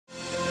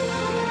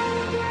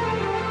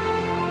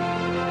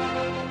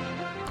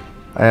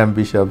I am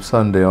Bishop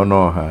Sunday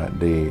Onuoha,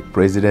 the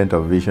President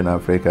of Vision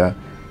Africa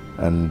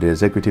and the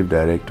Executive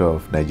Director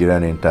of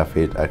Nigerian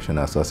Interfaith Action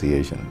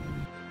Association.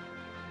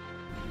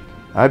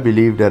 I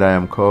believe that I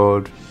am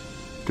called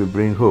to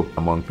bring hope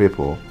among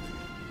people.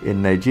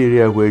 In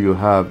Nigeria, where you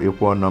have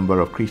equal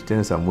number of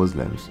Christians and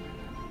Muslims,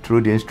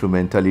 through the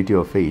instrumentality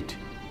of faith,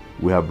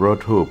 we have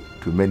brought hope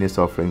to many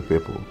suffering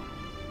people.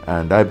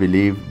 And I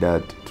believe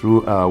that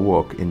through our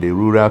work in the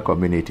rural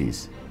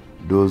communities,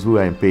 those who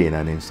are in pain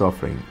and in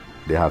suffering,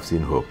 they have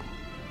seen hope.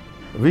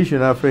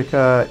 Vision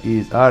Africa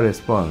is our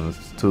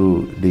response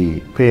to the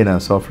pain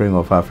and suffering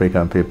of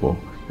African people,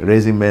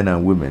 raising men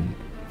and women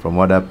from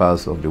other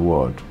parts of the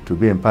world to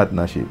be in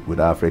partnership with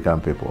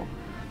African people.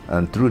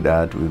 And through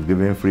that, we've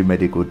given free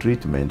medical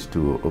treatment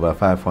to over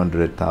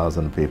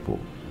 500,000 people.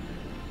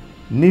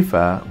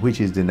 NIFA,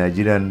 which is the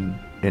Nigerian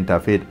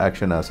Interfaith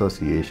Action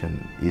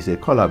Association, is a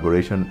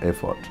collaboration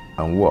effort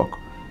and work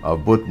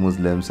of both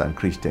Muslims and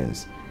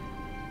Christians.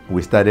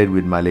 We started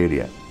with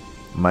malaria.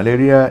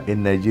 Malaria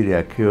in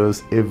Nigeria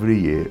kills every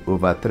year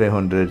over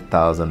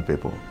 300,000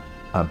 people.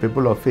 And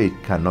people of faith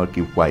cannot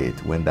keep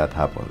quiet when that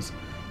happens.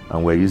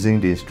 And we're using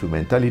the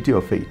instrumentality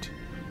of faith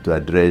to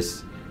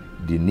address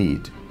the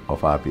need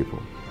of our people.